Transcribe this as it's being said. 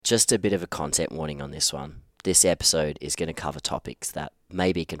Just a bit of a content warning on this one. This episode is going to cover topics that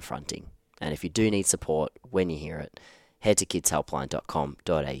may be confronting. And if you do need support when you hear it, head to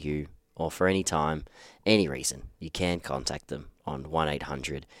kidshelpline.com.au, or for any time, any reason, you can contact them on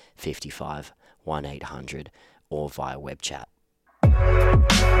 1800 55 1800 or via web chat.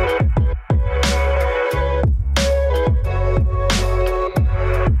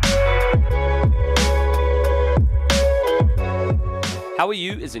 How Are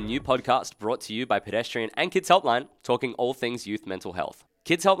You is a new podcast brought to you by Pedestrian and Kids Helpline, talking all things youth mental health.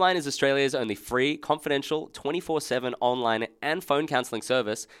 Kids Helpline is Australia's only free, confidential, 24/7 online and phone counselling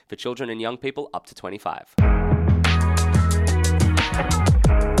service for children and young people up to 25.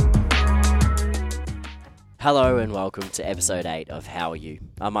 Hello and welcome to episode 8 of How Are You?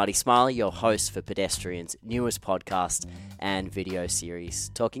 I'm Marty, your host for Pedestrian's newest podcast and video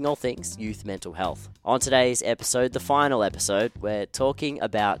series, talking all things youth mental health. On today's episode, the final episode, we're talking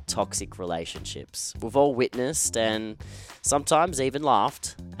about toxic relationships. We've all witnessed and sometimes even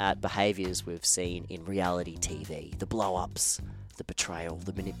laughed at behaviours we've seen in reality TV, the blow-ups, the betrayal,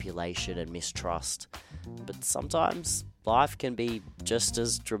 the manipulation and mistrust. But sometimes life can be just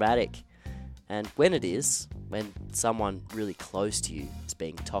as dramatic. And when it is, when someone really close to you is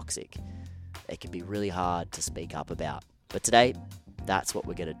being toxic, it can be really hard to speak up about. But today, that's what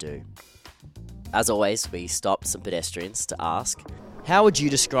we're going to do. As always, we stopped some pedestrians to ask, how would you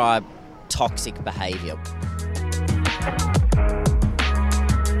describe toxic behaviour?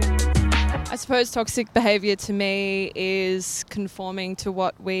 I suppose toxic behaviour to me is conforming to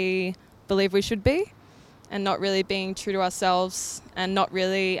what we believe we should be, and not really being true to ourselves, and not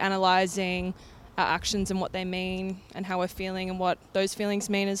really analysing our actions and what they mean and how we're feeling and what those feelings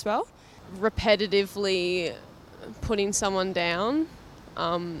mean as well. Repetitively putting someone down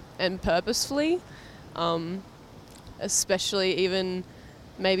and purposefully, especially even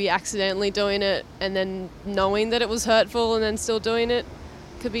maybe accidentally doing it and then knowing that it was hurtful and then still doing it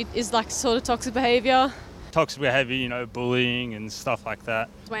is like sort of toxic behaviour. Toxic behaviour, bullying and stuff like that.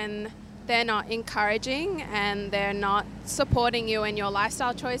 When they're not encouraging and they're not supporting you in your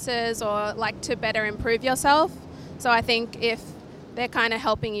lifestyle choices or like to better improve yourself. So I think if they're kind of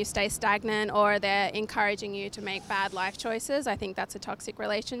helping you stay stagnant or they're encouraging you to make bad life choices, I think that's a toxic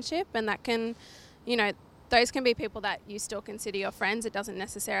relationship, and that can, those can be people that you still consider your friends. It doesn't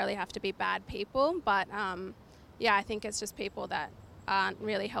necessarily have to be bad people, but I think it's just people that aren't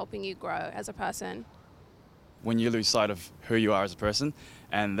really helping you grow as a person. When you lose sight of who you are as a person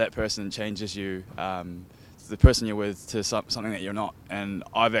and that person changes you, the person you're with, to something that you're not. And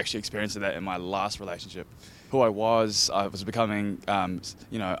I've actually experienced that in my last relationship. Who I was becoming,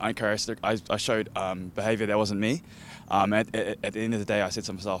 uncharacteristic. I showed behaviour that wasn't me. At the end of the day, I said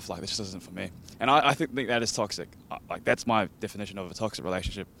to myself, this just isn't for me. And I think that is toxic. That's my definition of a toxic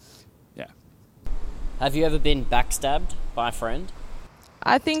relationship. Yeah. Have you ever been backstabbed by a friend?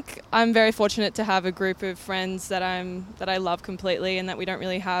 I think I'm very fortunate to have a group of friends that I love completely and that we don't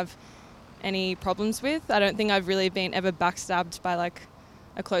really have any problems with. I don't think I've really been ever backstabbed by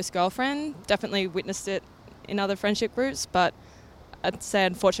a close girlfriend. Definitely witnessed it in other friendship groups, but I'd say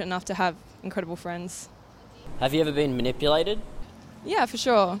I'm fortunate enough to have incredible friends. Have you ever been manipulated? Yeah, for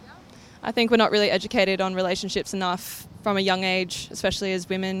sure. I think we're not really educated on relationships enough from a young age, especially as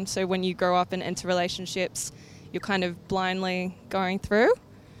women. So when you grow up and enter relationships, you're kind of blindly going through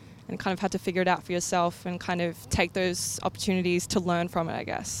and kind of had to figure it out for yourself and kind of take those opportunities to learn from it, I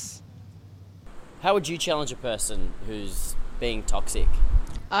guess. How would you challenge a person who's being toxic?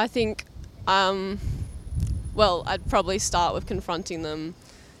 I think, I'd probably start with confronting them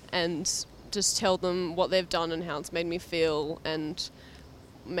and just tell them what they've done and how it's made me feel, and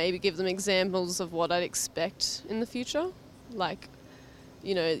maybe give them examples of what I'd expect in the future.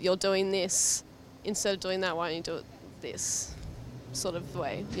 You're doing this. Instead of doing that, why don't you do it this sort of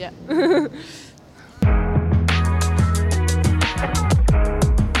way? Yeah.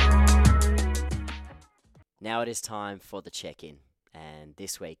 Now it is time for the check-in, and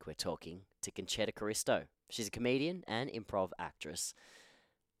this week we're talking to Concetta Caristo. She's a comedian and improv actress,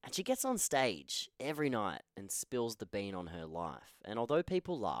 and she gets on stage every night and spills the bean on her life. And although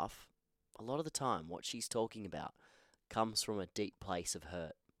people laugh, a lot of the time what she's talking about comes from a deep place of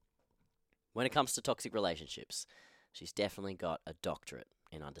hurt. When it comes to toxic relationships, she's definitely got a doctorate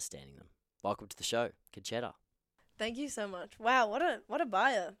in understanding them. Welcome to the show, Concetta. Thank you so much. Wow, what a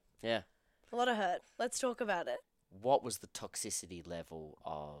bio. Yeah. A lot of hurt. Let's talk about it. What was the toxicity level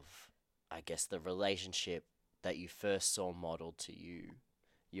of, the relationship that you first saw modeled to you,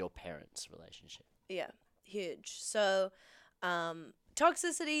 your parents' relationship? Yeah, huge. So,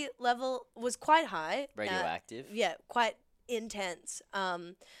 toxicity level was quite high. Radioactive? Quite intense.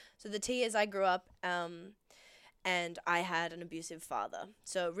 So the tea is I grew up, and I had an abusive father,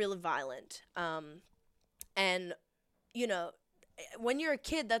 so really violent. And you know, when you're a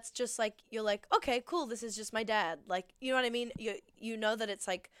kid, that's just like, you're like, okay, cool, this is just my dad. Like, you know what I mean? You know that it's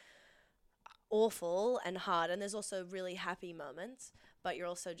like awful and hard, and there's also really happy moments, but you're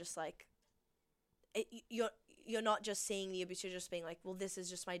also just like, you're not just seeing the abuse, you're just being like, well, this is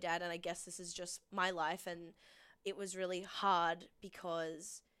just my dad, and I guess this is just my life. And it was really hard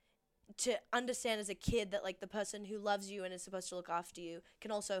because to understand as a kid that like the person who loves you and is supposed to look after you can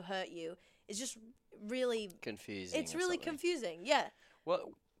also hurt you is just really Confusing. It's or really something. confusing. Yeah.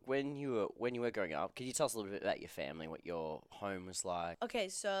 Well, when you were growing up, could you tell us a little bit about your family, what your home was like? Okay,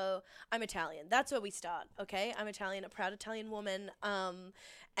 so I'm Italian. That's where we start. Okay, I'm Italian, a proud Italian woman.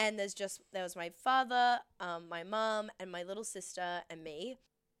 And there was my father, my mom, and my little sister, and me.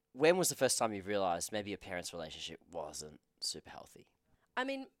 When was the first time you realised maybe your parents' relationship wasn't super healthy? I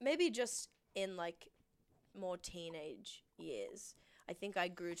mean, maybe just in like more teenage years. I think I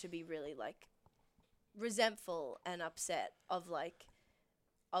grew to be really like resentful and upset of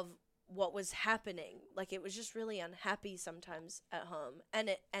what was happening. Like, it was just really unhappy sometimes at home, and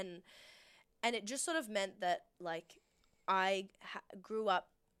it just sort of meant that like I grew up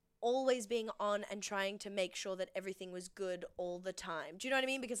always being on and trying to make sure that everything was good all the time. Do you know what I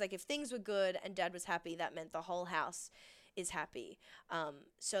mean? Because like if things were good and dad was happy, that meant the whole house is happy.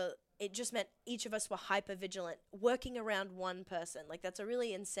 So it just meant each of us were hyper vigilant, working around one person. Like, that's a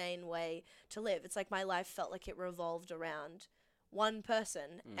really insane way to live. It's like my life felt like it revolved around one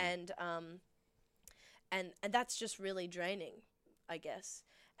person, and that's just really draining, I guess.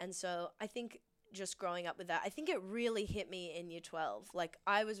 And so I think just growing up with that, I think it really hit me in year 12. Like,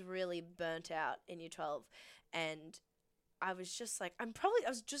 I was really burnt out in year 12, and I was just like, I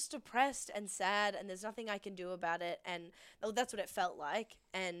was just depressed and sad, and there's nothing I can do about it. And that's what it felt like.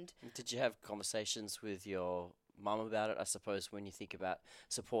 And Did you have conversations with your mum about it? I suppose when you think about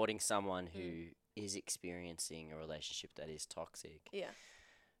supporting someone who is experiencing a relationship that is toxic, yeah.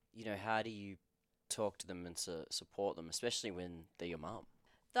 you know, how do you talk to them and support them, especially when they're your mum?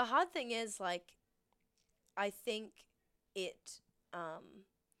 The hard thing is, like, I think it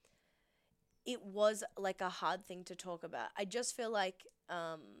was like a hard thing to talk about. I just feel like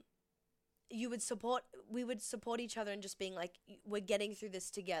we would support each other and just being like, we're getting through this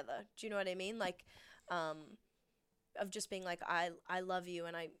together. Do you know what I mean? Like, of just being like, I love you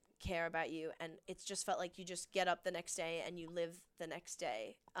and I care about you, and it's just felt like you just get up the next day and you live the next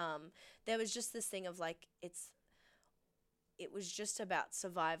day. There was just this thing of like, it was just about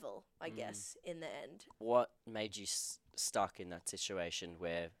survival, I guess, in the end. What made you stuck in that situation?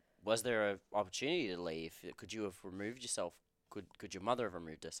 Where was there an opportunity to leave? Could you have removed yourself? Could your mother have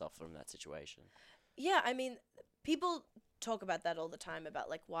removed herself from that situation? Yeah, I mean, people talk about that all the time, about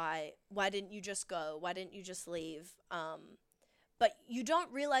like, why didn't you just go? Why didn't you just leave? But you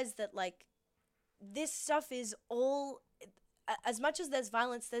don't realize that like this stuff is all, as much as there's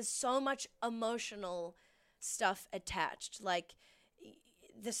violence, there's so much emotional stuff attached. Like,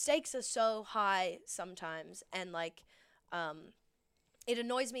 the stakes are so high sometimes, and like it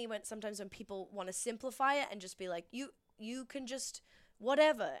annoys me sometimes when people want to simplify it and just be like, you can just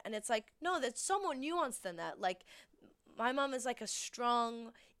whatever, and it's like, no, there's so more nuanced than that. Like, my mom is like a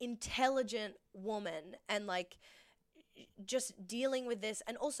strong, intelligent woman, and like just dealing with this,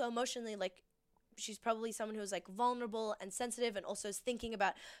 and also emotionally, like, she's probably someone who's like vulnerable and sensitive, and also is thinking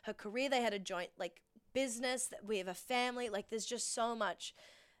about her career. They had a joint like business, that we have a family. Like, there's just so much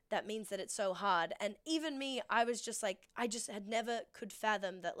that means that it's so hard. And even me, I was just like, I just had never could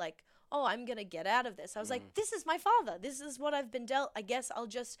fathom that like, oh, I'm gonna get out of this. I was like, this is my father, this is what I've been dealt. I guess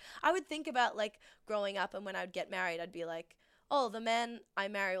I would think about like growing up, and when I would get married, I'd be like, oh, the man I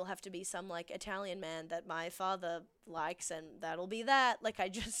marry will have to be some like Italian man that my father likes, and that'll be that. Like, I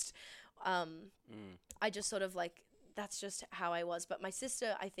just sort of like, that's just how I was. But my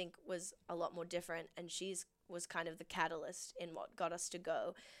sister, I think, was a lot more different, and was kind of the catalyst in what got us to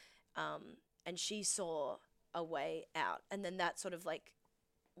go. And she saw a way out. And then that sort of like,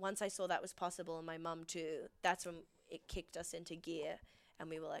 once I saw that was possible, and my mum too, that's when it kicked us into gear, and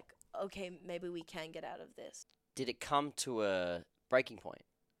we were like, okay, maybe we can get out of this. Did it come to a breaking point?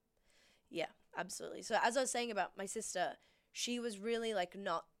 Yeah, absolutely. So as I was saying about my sister, she was really like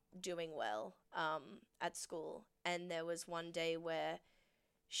not doing well at school, and there was one day where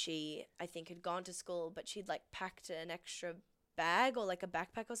she, I think, had gone to school, but she'd like packed an extra bag or like a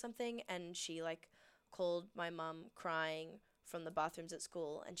backpack or something, and she like called my mum crying from the bathrooms at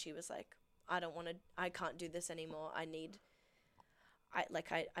school, and she was like, I can't do this anymore.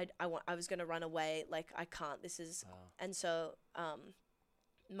 I was gonna run away. Like, I can't. This is, and so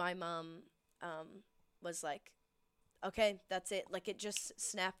my mom was like, okay, that's it. Like, it just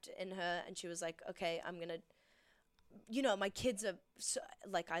snapped in her, and she was like, okay, I'm gonna, my kids are so,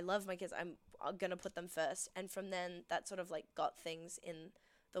 like, I love my kids. I'm gonna put them first. And from then, that sort of like got things in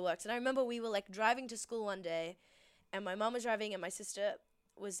the works. And I remember we were like driving to school one day, and my mom was driving, and my sister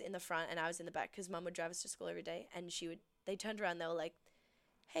was in the front, and I was in the back, because mom would drive us to school every day. And they turned around, they were like,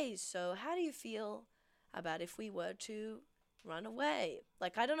 hey, so how do you feel about if we were to run away?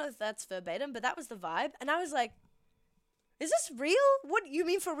 Like, I don't know if that's verbatim, but that was the vibe. And I was like, is this real? What, you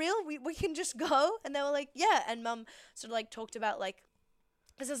mean for real? We can just go? And they were like, yeah. And mum sort of like talked about like,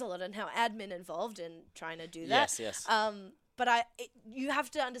 because there's a lot of now admin involved in trying to do that. Yes. But you have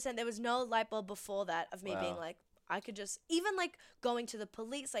to understand, there was no light bulb before that of me being like, I could just, even like going to the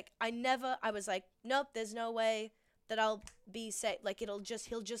police, like I was like, nope, there's no way that I'll be safe. Like, he'll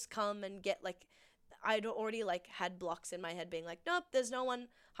just come and get, like, I'd already like had blocks in my head being like, nope, there's no one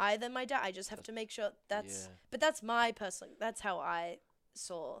higher than my dad. I just have to make sure but that's my personal, that's how I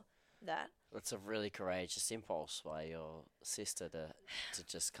saw that. That's a really courageous impulse by your sister to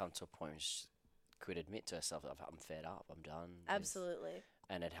just come to a point where she could admit to herself, I'm fed up, I'm done. Absolutely.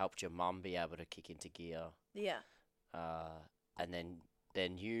 And it helped your mum be able to kick into gear. Yeah. And then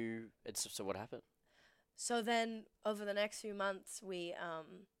so what happened? So then over the next few months, we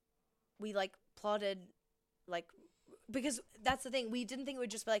like plotted, like, because that's the thing, we didn't think it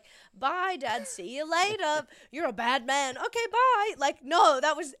would just be like, bye dad, see you later, you're a bad man, okay, bye. Like, no,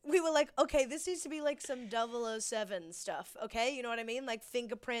 we were like, okay, this needs to be like some 007 stuff, okay, you know what I mean, like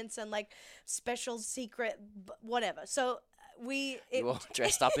fingerprints and like special secret whatever. So you all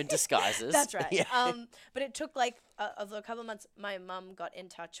dressed up in disguises. That's right. Yeah. But it took like over a couple of months. My mum got in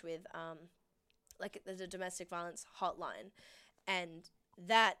touch with like the domestic violence hotline, and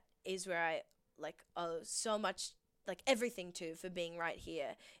that is where I like owe so much, like everything to, for being right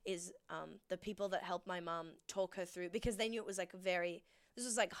here, is the people that helped my mum talk her through, because they knew it was like this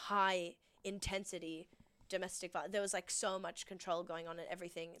was like high intensity domestic violence. There was like so much control going on and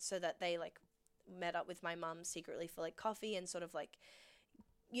everything, so that they like met up with my mum secretly for like coffee and sort of like,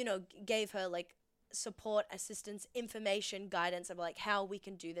 gave her like support, assistance, information, guidance of like how we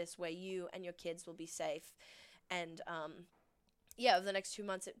can do this where you and your kids will be safe. And over the next 2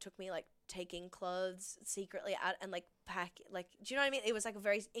 months, it took me like taking clothes secretly out and like pack, like, do you know what I mean? It was like a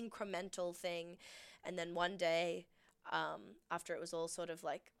very incremental thing. And then one day, after it was all sort of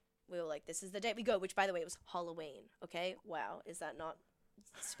like, we were like, this is the day we go, which by the way, it was Halloween. Okay. Wow. Is that not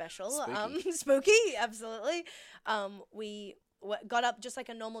special? Spooky. Absolutely. We got up just like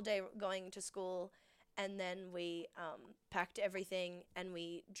a normal day going to school, and then we packed everything and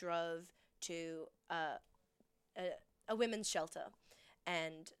we drove to a women's shelter,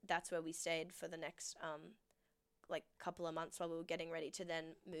 and that's where we stayed for the next like couple of months while we were getting ready to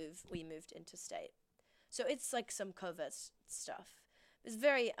then move. We moved into state, so it's like some covert stuff. It's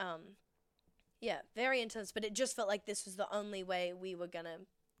very very intense, but it just felt like this was the only way we were gonna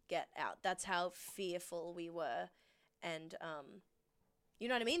get out. That's how fearful we were, and you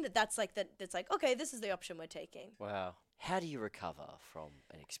know what I mean? That's like that's like, okay, this is the option we're taking. Wow. How do you recover from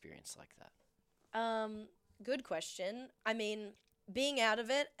an experience like that? Good question. I mean, being out of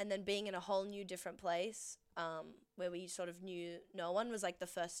it and then being in a whole new different place, where we sort of knew no one, was like the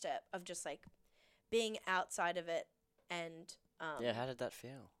first step of just like being outside of it. And how did that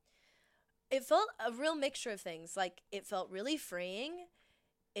feel? It felt a real mixture of things. Like, it felt really freeing.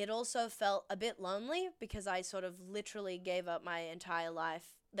 It also felt a bit lonely, because I sort of literally gave up my entire life.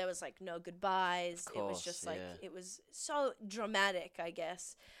 There was like no goodbyes. Of course, it was just like, it was so dramatic, I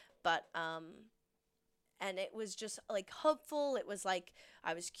guess. But and it was just like hopeful. It was like,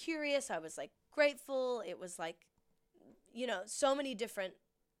 I was curious, I was like grateful. It was like, so many different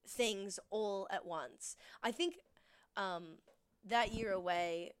things all at once. I think that year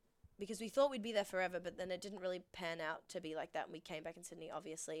away, because we thought we'd be there forever, but then it didn't really pan out to be like that. And we came back in Sydney,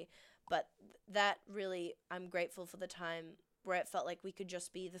 obviously. But that really, I'm grateful for the time where it felt like we could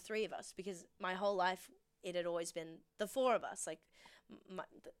just be the three of us, because my whole life, it had always been the four of us, like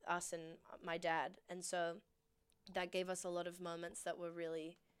us and my dad. And so that gave us a lot of moments that were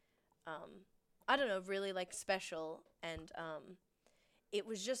really, really like special. And it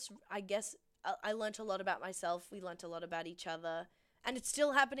was just, I guess, I learned a lot about myself. We learned a lot about each other. And it's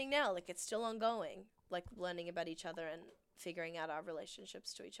still happening now. Like, it's still ongoing, like learning about each other and figuring out our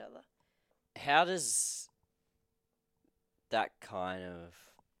relationships to each other. How does that kind of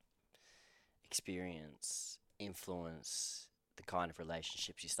experience influence the kind of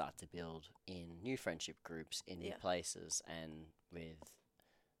relationships you start to build in new friendship groups, in new places, and with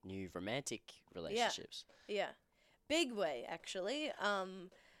new romantic relationships. Yeah. Big way, actually. And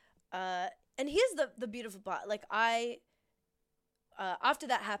here's the beautiful part. Like, after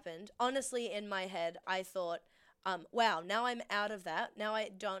that happened, honestly, in my head, I thought, wow, now I'm out of that. Now I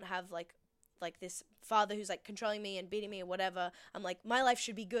don't have, like this father who's, like, controlling me and beating me or whatever. I'm like, my life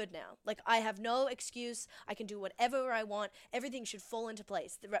should be good now. Like, I have no excuse. I can do whatever I want. Everything should fall into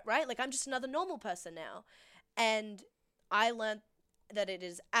place, right? Like, I'm just another normal person now. And I learned that it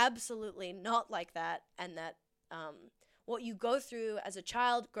is absolutely not like that, and that what you go through as a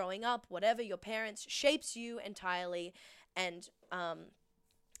child growing up, whatever your parents, shapes you entirely. And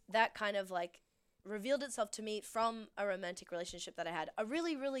that kind of, like, revealed itself to me from a romantic relationship that I had, a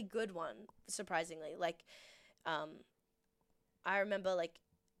really, really good one, surprisingly. Like, I remember, like,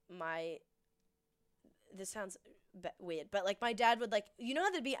 this sounds weird, but, like, my dad would, like, you know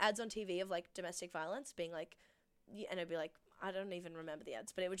how there'd be ads on TV of, like, domestic violence being, like, and it'd be, like, I don't even remember the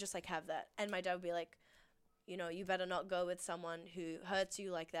ads, but it would just, like, have that. And my dad would be like, you know, you better not go with someone who hurts you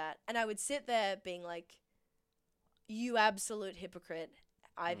like that. And I would sit there being like, you absolute hypocrite.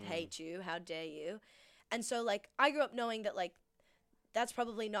 I hate you. How dare you? And so, like, I grew up knowing that, like, that's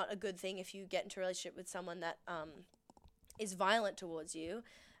probably not a good thing if you get into a relationship with someone that is violent towards you.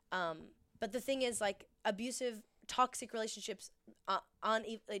 But the thing is, like, abusive, toxic relationships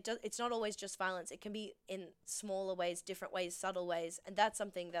it's not always just violence. It can be in smaller ways, different ways, subtle ways. And that's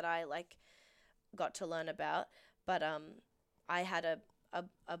something that I, like, got to learn about. But I had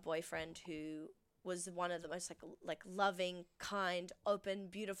a boyfriend who was one of the most, like loving, kind, open,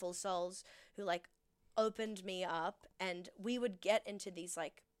 beautiful souls who, like, opened me up. And we would get into these,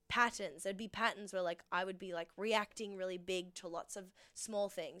 like, patterns. There'd be patterns where, like, I would be, like, reacting really big to lots of small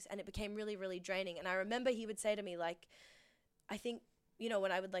things, and it became really, really draining. And I remember he would say to me, like, I think, you know,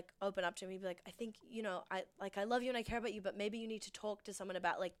 when I would, like, open up to him, he'd be like, I think, you know, I love you and I care about you, but maybe you need to talk to someone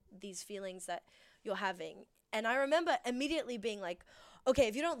about, like, these feelings that you're having. And I remember immediately being like, okay,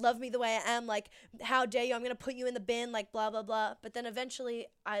 if you don't love me the way I am, like, how dare you? I'm going to put you in the bin, like, blah, blah, blah. But then eventually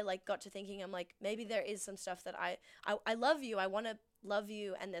I, like, got to thinking, I'm like, maybe there is some stuff that I love you. I want to love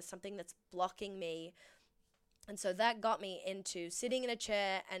you, and there's something that's blocking me. And so that got me into sitting in a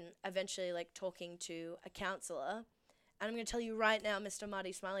chair and eventually, like, talking to a counselor. And I'm going to tell you right now, Mr.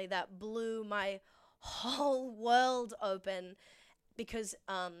 Marty Smiley, that blew my whole world open, because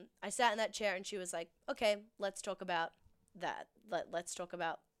I sat in that chair and she was like, okay, let's talk about that. Let's talk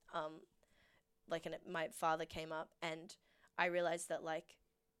about, my father came up, and I realized that, like,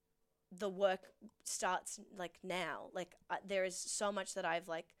 the work starts, like, now. Like, there is so much that I've,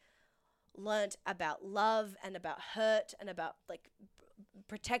 like, learned about love and about hurt and about, like,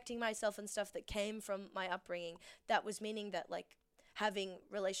 protecting myself and stuff that came from my upbringing, that was meaning that, like, having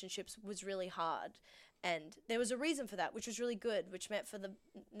relationships was really hard. And there was a reason for that, which was really good, which meant for the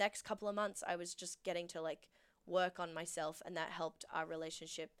next couple of months I was just getting to, like, work on myself, and that helped our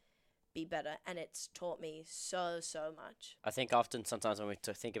relationship be better. And it's taught me so much. I think sometimes when we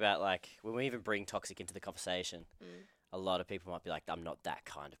think about, like, when we even bring toxic into the conversation, a lot of people might be like, I'm not that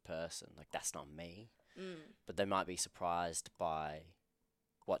kind of person. Like, that's not me. But they might be surprised by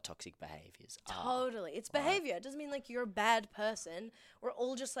what toxic behaviors are. Totally. It's behavior. It doesn't mean, like, you're a bad person. We're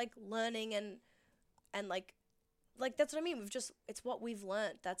all just, like, learning and like that's what I mean. It's what we've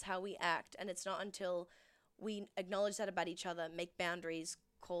learned. That's how we act. And it's not until we acknowledge that about each other, make boundaries,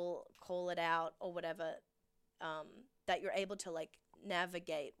 call it out or whatever, that you're able to, like,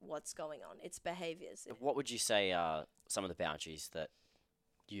 navigate what's going on. It's behaviors. What would you say are some of the boundaries that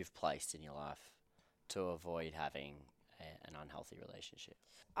you've placed in your life to avoid having an unhealthy relationship?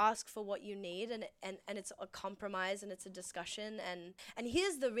 Ask for what you need, and it's a compromise, and it's a discussion. And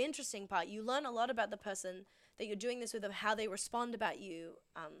here's the interesting part. You learn a lot about the person that you're doing this with, of how they respond about you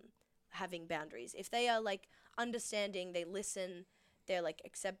having boundaries. If they are, like, understanding, they listen, they're, like,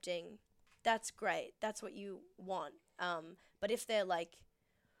 accepting, that's great. That's what you want. But if they're, like,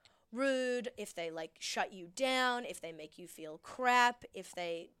 rude, if they, like, shut you down, if they make you feel crap, if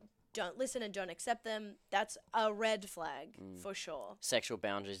they don't listen and don't accept them, that's a red flag for sure. Sexual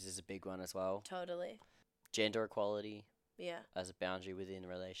boundaries is a big one as well. Totally. Gender equality. Yeah. As a boundary within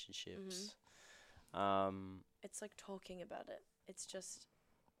relationships. It's like talking about it. It's just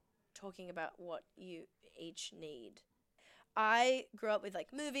talking about what you each need. I grew up with,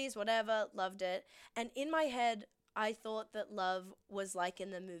 like, movies, whatever, loved it. And in my head, I thought that love was like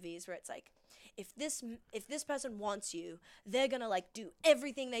in the movies, where it's like, if this person wants you, they're gonna like do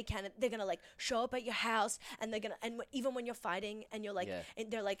everything they can. They're gonna like show up at your house, and they're gonna even when you're fighting and you're like and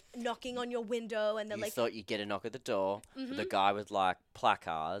they're like knocking on your window, and they're You like thought you'd get a knock at the door, the guy with like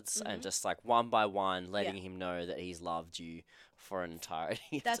placards, and just like one by one letting him know that he's loved you for an entirety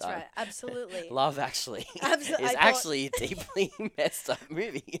of that's time. right, absolutely. Love actually Absolutely, is actually a deeply messed up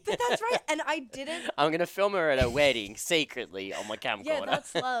movie. But that's right, and I didn't. I'm gonna film her at a wedding secretly on my camcorder. Yeah,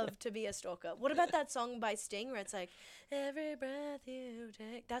 that's love to be a stalker. What about that song by Sting where it's like, every breath you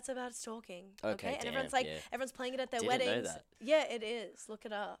take? That's about stalking. Okay, and everyone's like, everyone's playing it at their Didn't know weddings. that. Yeah, it is. Look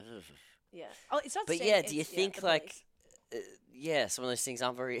it up. Yeah. Oh, it's not. But Sting, yeah, do you it's, think the like, police. some of those things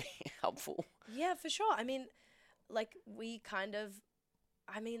aren't very helpful? Yeah, for sure. I mean, like we kind of,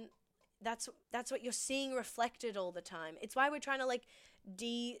 I mean, that's what you're seeing reflected all the time. It's why we're trying to like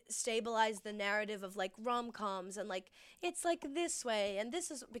destabilize the narrative of like rom-coms and like it's like this way and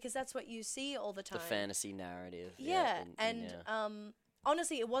this is because that's what you see all the time. The fantasy narrative. Yeah,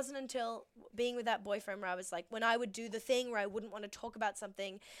 honestly, it wasn't until being with that boyfriend where I was like, when I would do the thing where I wouldn't want to talk about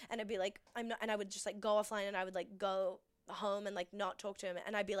something and I'd be like, I'm not, and I would just like go offline and I would like go home and like not talk to him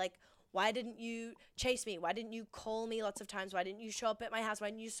and I'd be like, why didn't you chase me? Why didn't you call me lots of times? Why didn't you show up at my house? Why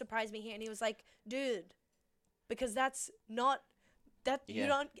didn't you surprise me here? And he was like, dude, because that's not,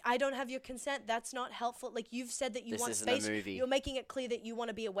 I don't have your consent. That's not helpful. Like you've said that you want space. You're making it clear that you want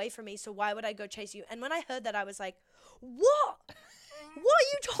to be away from me. So why would I go chase you? And when I heard that, I was like, what? What are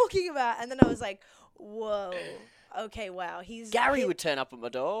you talking about? And then I was like, whoa. Okay, wow. Gary would turn up at my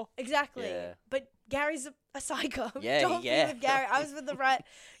door. Exactly. Yeah. But Gary's a psycho. Yeah, Don't be with Gary. I was with the right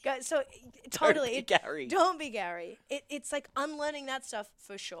guy. So totally. Gary. Don't be Gary. It's like unlearning that stuff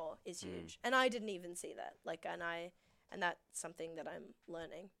for sure is huge. And I didn't even see that. Like, and that's something that I'm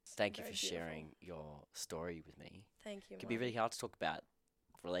learning. Thank you for sharing your story with me. Thank you. It can be really hard to talk about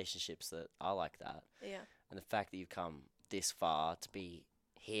relationships that are like that. Yeah. And the fact that you've come this far to be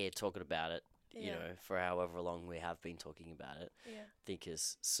here talking about it, you know, for however long we have been talking about it, I think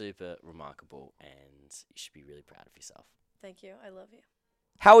is super remarkable and you should be really proud of yourself. Thank you. I love you.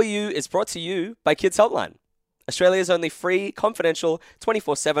 How Are You is brought to you by Kids Helpline, Australia's only free, confidential,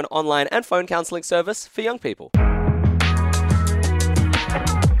 24/7 online and phone counselling service for young people.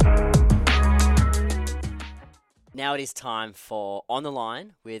 Now it is time for On the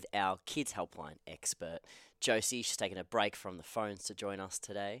Line with our Kids Helpline expert, Josie. She's taking a break from the phones to join us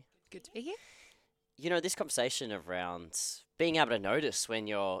today. Good to be here. You know, this conversation around being able to notice when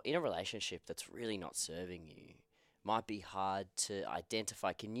you're in a relationship that's really not serving you might be hard to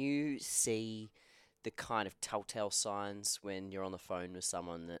identify. Can you see the kind of telltale signs when you're on the phone with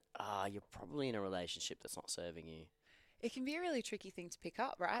someone that, you're probably in a relationship that's not serving you? It can be a really tricky thing to pick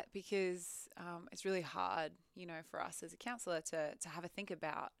up, right? Because it's really hard, you know, for us as a counsellor to have a think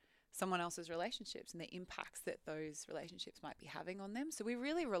about someone else's relationships and the impacts that those relationships might be having on them. So we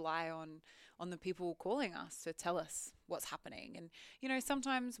really rely on the people calling us to tell us what's happening. And, you know,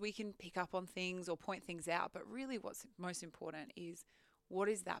 sometimes we can pick up on things or point things out, but really what's most important is what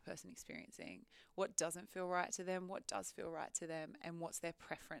is that person experiencing? What doesn't feel right to them? What does feel right to them? And what's their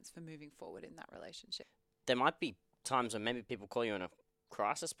preference for moving forward in that relationship? There might be times when maybe people call you on a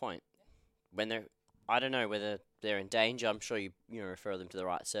crisis point when they're, I don't know whether they're in danger. I'm sure you refer them to the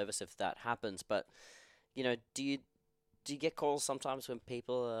right service if that happens. But, you know, do you get calls sometimes when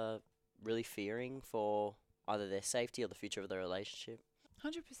people are really fearing for either their safety or the future of their relationship?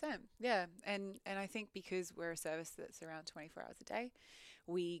 100%, yeah. And I think because we're a service that's around 24 hours a day,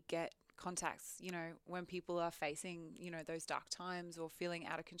 we get contacts, you know, when people are facing, you know, those dark times or feeling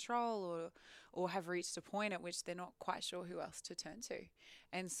out of control or have reached a point at which they're not quite sure who else to turn to.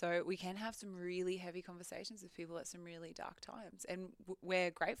 And so we can have some really heavy conversations with people at some really dark times. And we're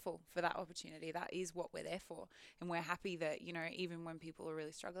grateful for that opportunity. That is what we're there for. And we're happy that, you know, even when people are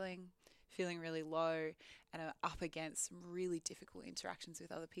really struggling, feeling really low and are up against some really difficult interactions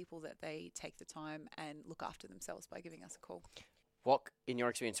with other people, that they take the time and look after themselves by giving us a call. What, in your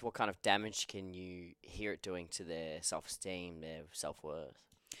experience, what kind of damage can you hear it doing to their self-esteem, their self-worth?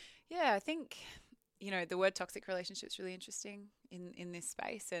 Yeah, I think, you know, the word toxic relationship is really interesting in this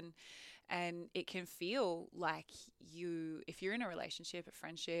space, and it can feel like if you're in a relationship, a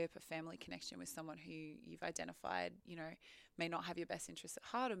friendship, a family connection with someone who you've identified, you know, may not have your best interests at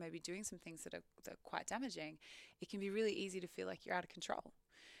heart or maybe doing some things that are quite damaging, it can be really easy to feel like you're out of control,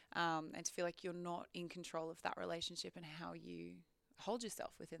 and to feel like you're not in control of that relationship and how you hold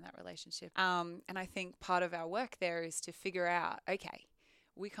yourself within that relationship. And I think part of our work there is to figure out, okay,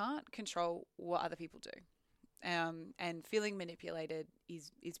 we can't control what other people do. And feeling manipulated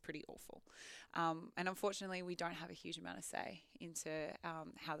is pretty awful. And unfortunately, we don't have a huge amount of say into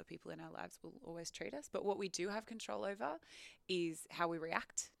how the people in our lives will always treat us. But what we do have control over is how we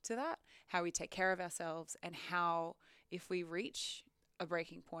react to that, how we take care of ourselves, and how, if we reach a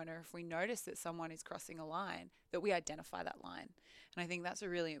breaking point, or if we notice that someone is crossing a line, that we identify that line. And I think that's a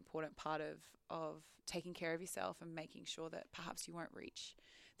really important part of taking care of yourself and making sure that perhaps you won't reach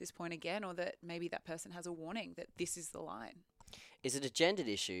this point again, or that maybe that person has a warning that this is the line. Is it a gendered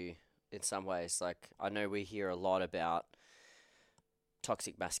issue in some ways? Like, I know we hear a lot about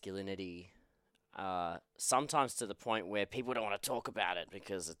toxic masculinity, sometimes to the point where people don't want to talk about it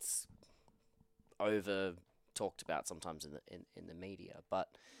because it's over talked about sometimes in the media, but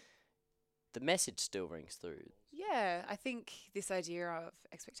the message still rings through. Yeah, I think this idea of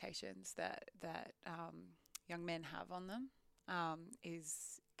expectations that young men have on them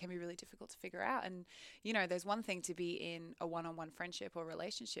can be really difficult to figure out. And, you know, there's one thing to be in a one-on-one friendship or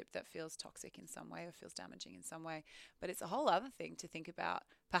relationship that feels toxic in some way or feels damaging in some way, but it's a whole other thing to think about,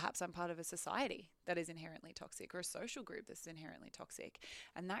 perhaps I'm part of a society that is inherently toxic, or a social group that's inherently toxic.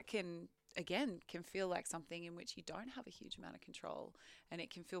 And that can feel like something in which you don't have a huge amount of control, and it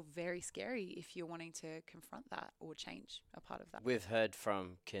can feel very scary if you're wanting to confront that or change a part of that. We've heard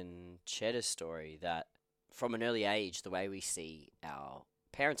from Concetta's story that from an early age, the way we see our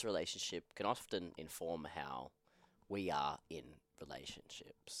parents' relationship can often inform how we are in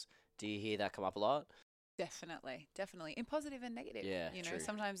relationships. Do you hear that come up a lot? Definitely. In positive and negative. Yeah, you know, true.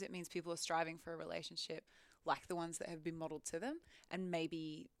 Sometimes it means people are striving for a relationship like the ones that have been modeled to them, and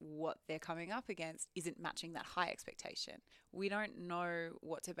maybe what they're coming up against isn't matching that high expectation. We don't know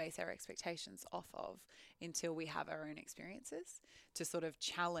what to base our expectations off of until we have our own experiences to sort of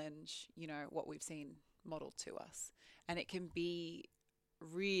challenge, you know, what we've seen modeled to us. And it can be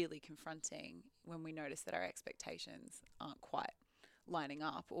really confronting when we notice that our expectations aren't quite lining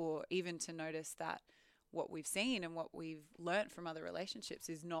up, or even to notice that what we've seen and what we've learnt from other relationships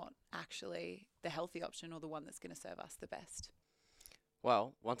is not actually the healthy option or the one that's going to serve us the best.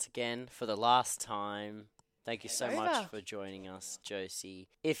 Well, once again, for the last time, thank you so much Over. for joining us, Josie.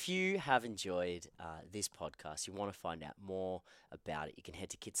 If you have enjoyed this podcast, you want to find out more about it, you can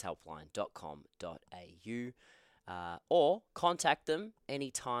head to kidshelpline.com.au or contact them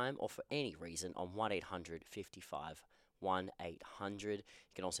anytime or for any reason on 1800 55 1800. You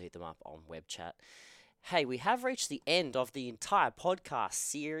can also hit them up on web chat. Hey, we have reached the end of the entire podcast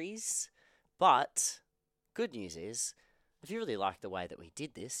series, but good news is, if you really like the way that we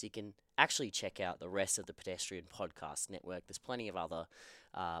did this, you can actually check out the rest of the Pedestrian Podcast Network. There's plenty of other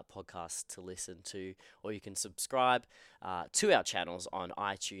podcasts to listen to, or you can subscribe to our channels on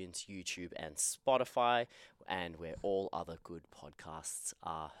iTunes, YouTube, and Spotify, and where all other good podcasts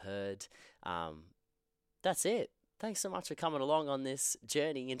are heard. That's it. Thanks so much for coming along on this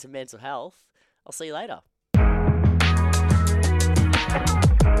journey into mental health. I'll see you later.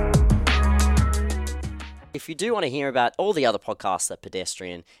 If you do want to hear about all the other podcasts that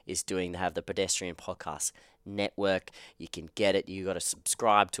Pedestrian is doing, they have the Pedestrian Podcast Network. You can get it. You got to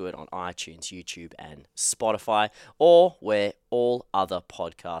subscribe to it on iTunes, YouTube, and Spotify, or where all other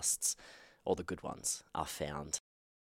podcasts, all the good ones, are found.